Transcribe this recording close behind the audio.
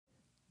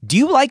Do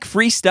you like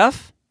free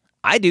stuff?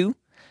 I do.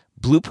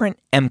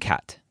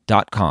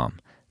 BlueprintMCAT.com.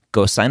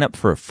 Go sign up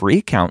for a free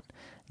account.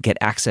 Get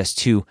access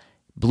to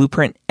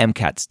Blueprint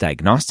MCAT's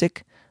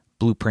diagnostic,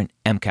 Blueprint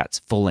MCAT's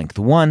full-length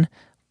 1,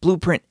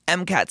 Blueprint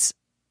MCAT's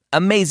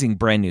amazing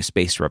brand new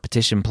spaced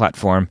repetition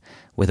platform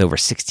with over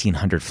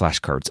 1,600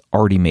 flashcards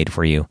already made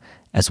for you,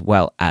 as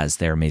well as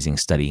their amazing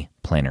study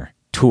planner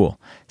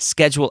tool.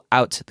 Schedule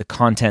out the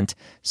content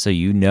so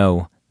you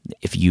know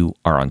if you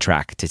are on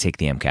track to take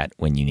the MCAT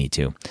when you need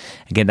to.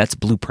 Again, that's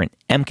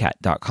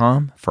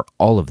BlueprintMCAT.com for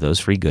all of those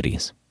free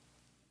goodies.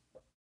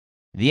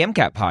 The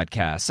MCAT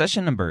Podcast,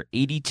 session number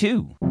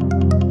 82.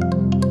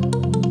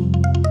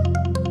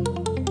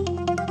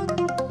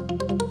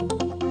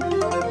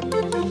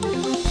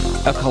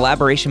 A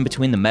collaboration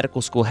between the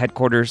medical school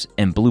headquarters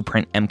and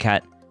Blueprint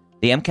MCAT.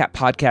 The MCAT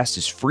Podcast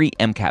is free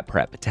MCAT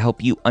prep to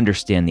help you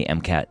understand the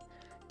MCAT,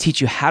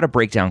 teach you how to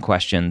break down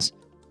questions,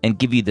 and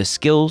give you the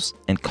skills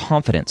and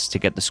confidence to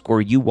get the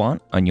score you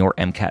want on your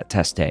MCAT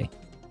test day.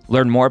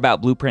 Learn more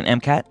about Blueprint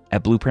MCAT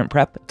at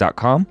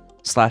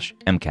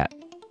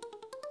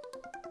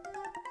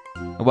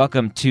blueprintprep.com/MCAT.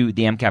 Welcome to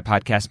the MCAT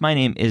Podcast. My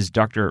name is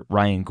Dr.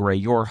 Ryan Gray,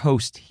 your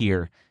host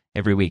here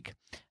every week.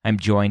 I'm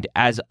joined,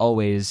 as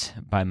always,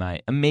 by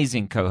my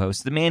amazing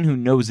co-host, the man who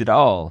knows it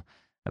all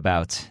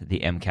about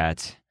the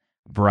MCAT,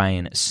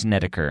 Brian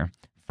Snedeker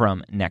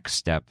from Next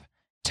Step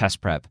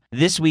Test Prep.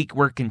 This week,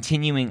 we're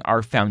continuing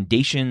our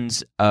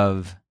foundations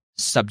of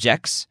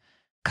subjects,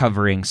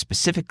 covering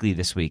specifically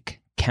this week,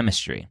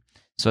 chemistry.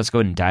 So let's go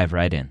ahead and dive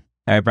right in.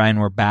 All right, Brian,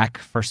 we're back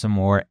for some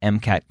more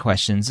MCAT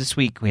questions. This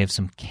week, we have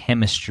some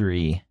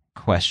chemistry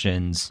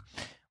questions.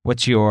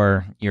 What's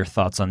your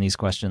thoughts on these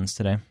questions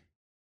today?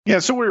 Yeah,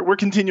 so we're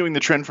continuing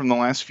the trend from the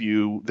last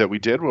few that we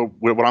did,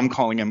 what I'm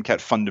calling MCAT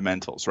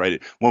fundamentals,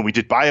 right? When we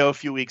did bio a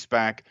few weeks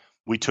back,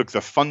 we took the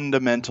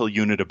fundamental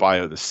unit of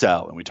bio, the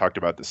cell, and we talked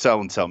about the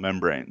cell and cell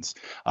membranes.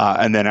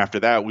 And then after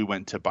that, we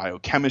went to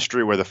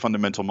biochemistry, where the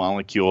fundamental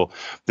molecule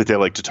that they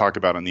like to talk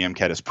about on the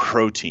MCAT is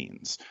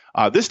proteins.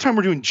 This time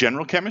we're doing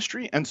general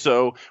chemistry, and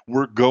so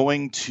we're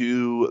going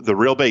to the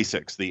real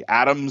basics, the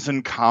atoms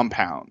and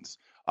compounds.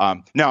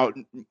 Now,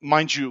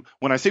 mind you,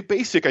 when I say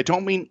basic, I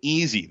don't mean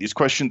easy. These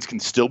questions can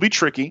still be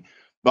tricky,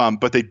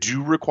 but they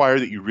do require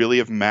that you really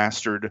have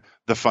mastered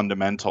the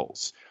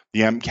fundamentals.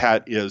 The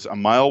MCAT is a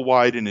mile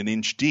wide and an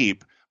inch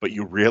deep, but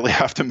you really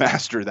have to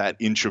master that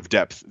inch of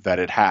depth that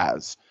it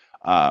has.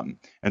 And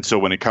so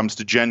when it comes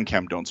to Gen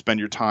Chem, don't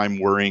spend your time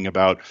worrying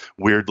about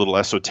weird little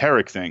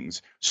esoteric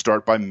things.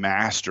 Start by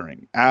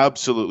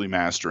absolutely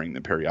mastering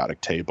the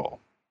periodic table.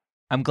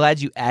 I'm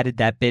glad you added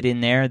that bit in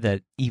there,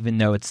 that even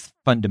though it's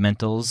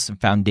fundamentals and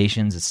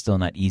foundations, it's still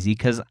not easy,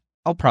 because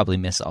I'll probably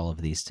miss all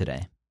of these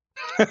today.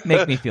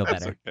 Make me feel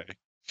better. Okay.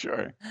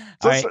 Sure.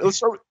 So let's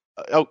start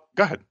with, go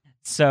ahead.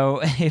 So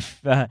if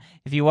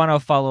you want to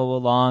follow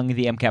along,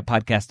 the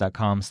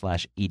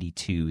MCATpodcast.com/82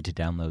 to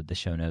download the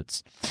show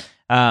notes.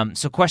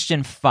 So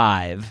question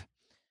 5,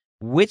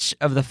 which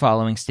of the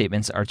following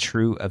statements are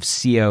true of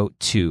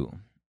CO2?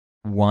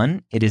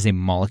 1, it is a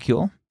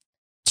molecule.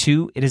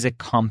 2, it is a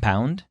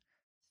compound.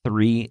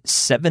 3,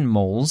 7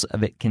 moles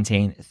of it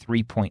contain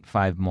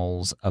 3.5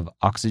 moles of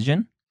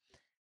oxygen.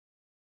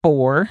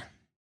 4,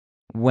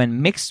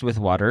 when mixed with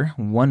water,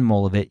 1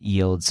 mole of it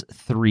yields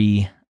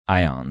 3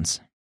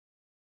 ions.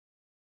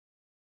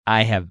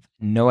 I have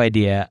no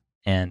idea,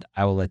 and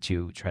I will let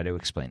you try to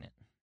explain it.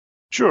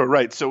 Sure,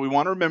 right. So we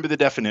want to remember the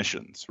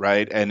definitions,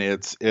 right? And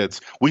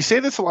we say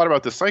this a lot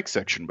about the psych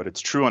section, but it's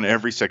true on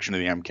every section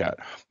of the MCAT.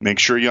 Make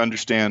sure you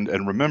understand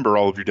and remember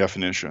all of your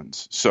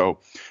definitions.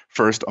 So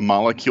first, a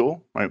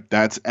molecule, right?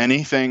 That's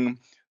anything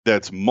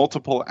that's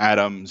multiple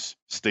atoms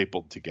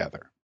stapled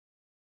together.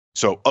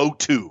 So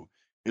O2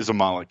 is a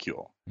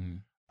molecule.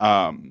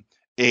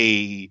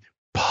 A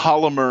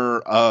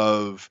polymer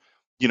of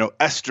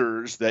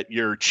esters that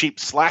your cheap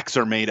slacks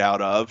are made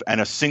out of, and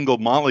a single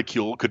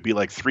molecule could be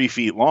like 3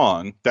 feet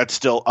long. That's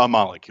still a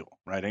molecule,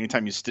 right?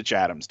 Anytime you stitch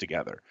atoms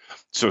together.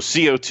 So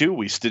CO2,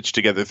 we stitch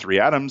together 3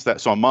 atoms.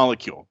 So a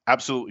molecule,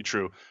 absolutely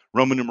true.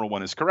 Roman numeral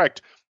 1 is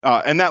correct.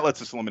 And that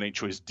lets us eliminate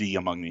choice D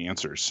among the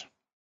answers.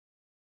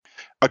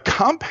 A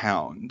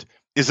compound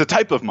is a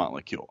type of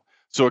molecule.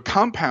 So a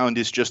compound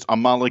is just a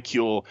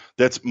molecule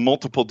that's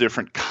multiple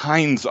different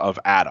kinds of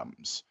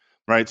atoms,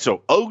 right?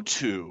 So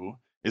O2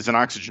 is an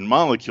oxygen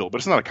molecule, but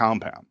it's not a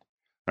compound,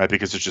 right?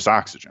 Because it's just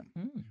oxygen.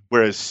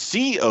 Whereas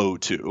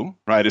CO2,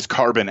 right, is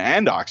carbon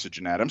and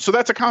oxygen atoms. So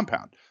that's a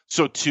compound.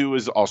 So 2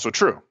 is also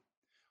true.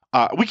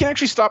 We can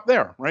actually stop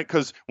there, right?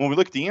 Because when we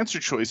look at the answer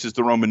choices,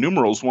 the Roman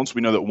numerals, once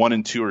we know that 1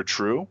 and 2 are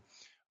true,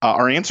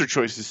 our answer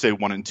choices say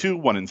 1 and 2,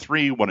 1 and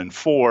 3, 1 and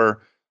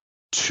 4,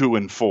 2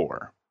 and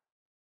 4.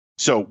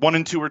 So 1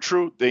 and 2 are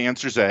true. The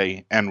answer's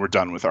A, and we're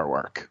done with our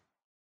work.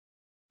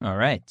 All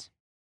right.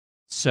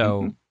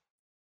 So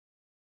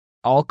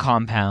all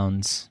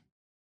compounds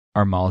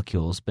are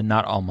molecules, but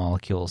not all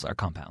molecules are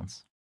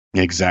compounds.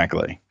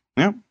 Exactly.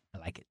 Yeah. I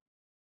like it.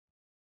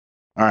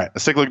 All right.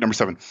 Let's take a look at number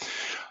 7.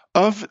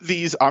 Of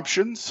these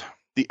options,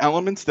 the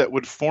elements that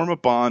would form a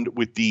bond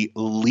with the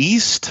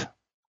least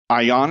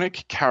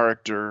ionic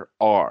character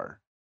are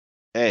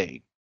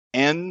A,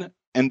 N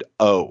and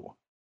O,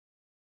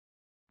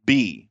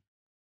 B,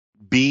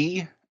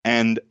 B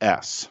and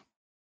S,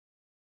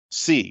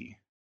 C,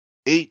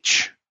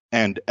 H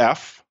and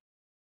F,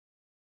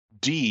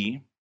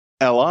 D,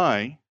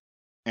 Li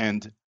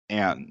and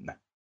N.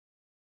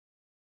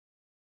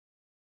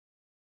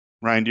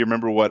 Ryan, do you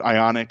remember what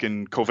ionic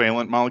and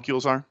covalent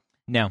molecules are?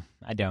 No,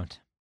 I don't.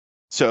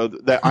 So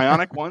the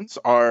ionic ones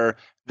are,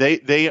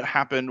 they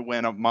happen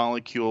when a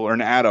molecule or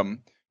an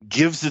atom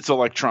gives its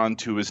electron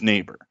to his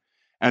neighbor,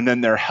 and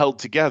then they're held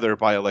together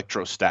by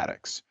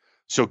electrostatics.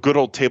 So good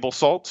old table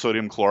salt,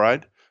 sodium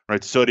chloride,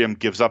 right? Sodium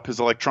gives up his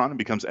electron and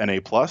becomes Na+,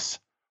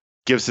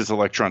 gives his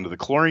electron to the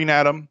chlorine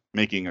atom,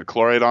 making a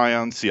chloride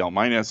ion, Cl-,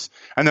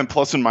 and then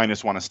plus and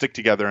minus want to stick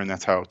together, and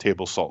that's how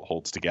table salt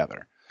holds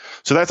together.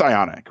 So that's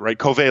ionic, right?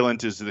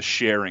 Covalent is the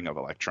sharing of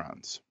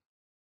electrons.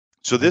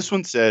 So this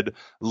one said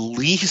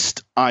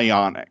least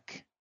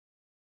ionic,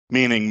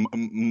 meaning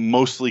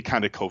mostly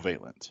kind of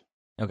covalent.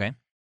 Okay.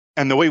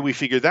 And the way we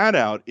figure that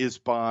out is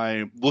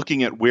by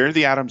looking at where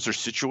the atoms are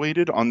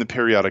situated on the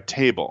periodic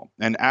table.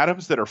 And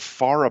atoms that are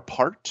far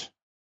apart,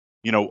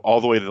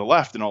 all the way to the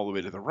left and all the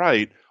way to the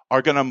right,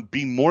 are going to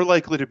be more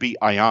likely to be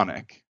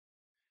ionic.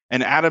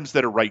 And atoms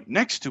that are right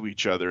next to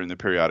each other in the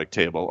periodic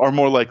table are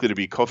more likely to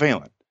be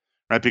covalent.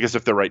 Right? Because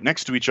if they're right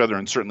next to each other,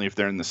 and certainly if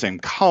they're in the same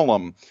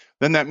column,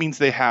 then that means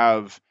they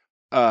have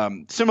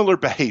similar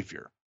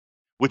behavior,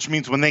 which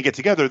means when they get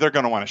together, they're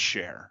going to want to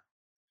share.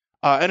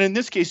 And in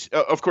this case,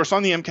 of course,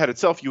 on the MCAT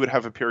itself, you would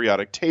have a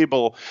periodic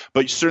table,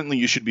 but certainly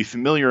you should be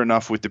familiar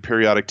enough with the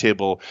periodic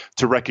table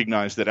to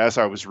recognize that as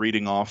I was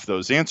reading off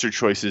those answer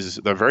choices,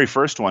 the very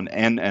first one,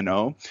 N and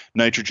O,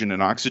 nitrogen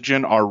and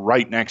oxygen, are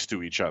right next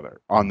to each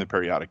other on the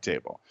periodic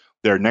table.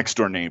 They're next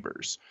door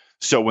neighbors.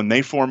 So when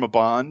they form a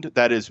bond,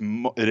 it is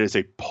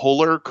a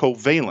polar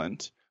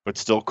covalent, but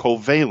still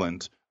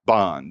covalent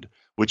bond,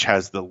 which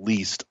has the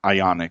least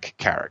ionic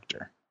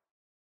character.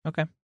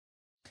 Okay.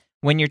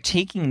 When you're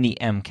taking the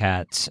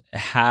MCAT,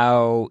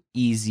 how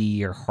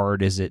easy or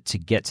hard is it to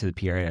get to the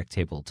periodic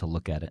table to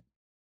look at it?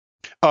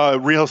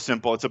 Real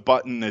simple. It's a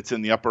button that's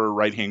in the upper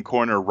right-hand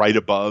corner right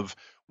above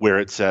where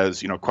it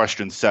says,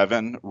 question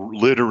 7.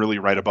 Literally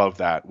right above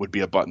that would be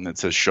a button that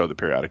says show the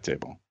periodic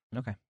table.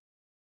 Okay.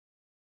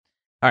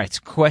 All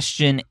right,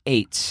 question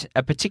 8.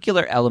 A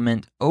particular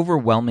element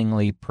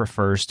overwhelmingly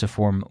prefers to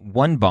form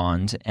one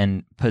bond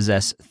and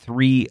possess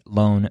 3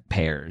 lone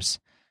pairs.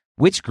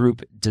 Which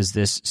group does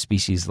this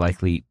species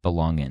likely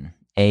belong in?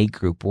 A,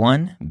 group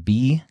 1,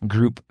 B,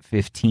 group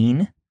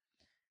 15,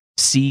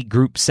 C,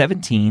 group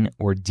 17,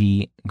 or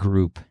D,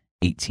 group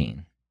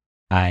 18?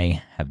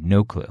 I have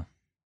no clue.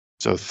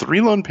 So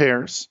 3 lone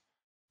pairs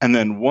and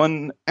then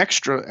 1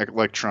 extra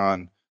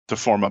electron to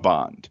form a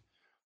bond.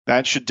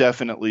 That should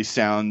definitely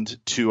sound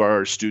to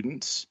our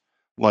students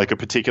like a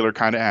particular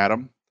kind of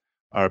atom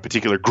or a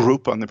particular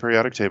group on the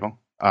periodic table.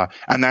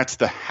 And that's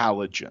the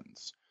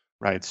halogens,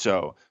 right?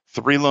 So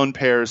 3 lone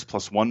pairs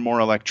plus 1 more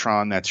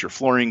electron, that's your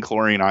fluorine,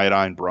 chlorine,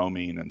 iodine,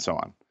 bromine, and so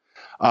on.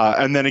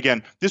 And then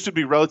again, this would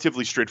be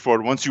relatively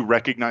straightforward once you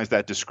recognize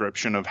that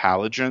description of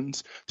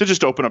halogens to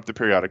just open up the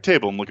periodic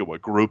table and look at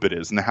what group it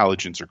is. And the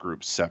halogens are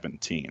group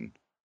 17.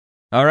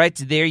 All right,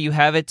 there you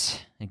have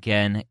it.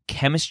 Again,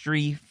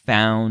 chemistry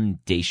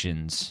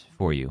foundations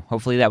for you.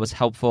 Hopefully that was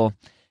helpful.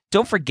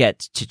 Don't forget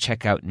to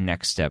check out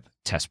Next Step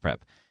Test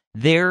Prep.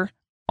 Their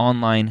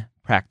online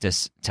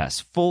practice tests,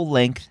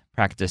 full-length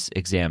practice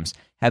exams,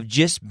 have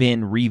just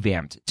been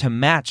revamped to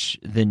match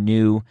the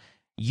new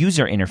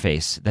user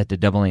interface that the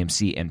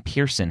AAMC and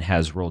Pearson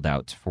has rolled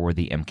out for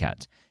the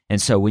MCAT.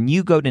 And so when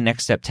you go to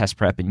Next Step Test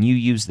Prep and you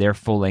use their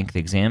full-length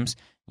exams,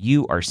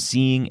 you are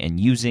seeing and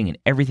using, and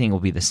everything will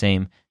be the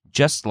same,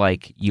 just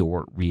like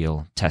your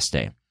real test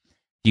day.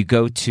 You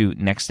go to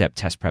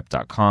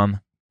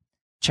nextsteptestprep.com,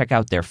 check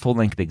out their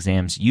full-length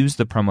exams, use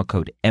the promo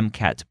code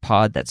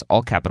MCATPOD, that's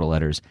all capital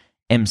letters,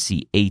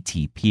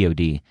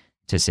 MCATPOD,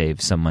 to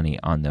save some money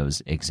on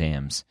those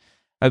exams.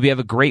 I hope you have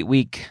a great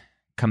week.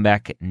 Come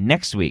back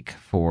next week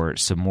for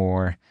some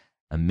more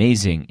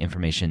amazing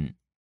information.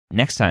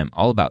 Next time,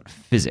 all about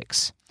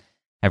physics.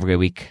 Have a great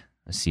week.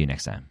 I'll see you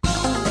next time.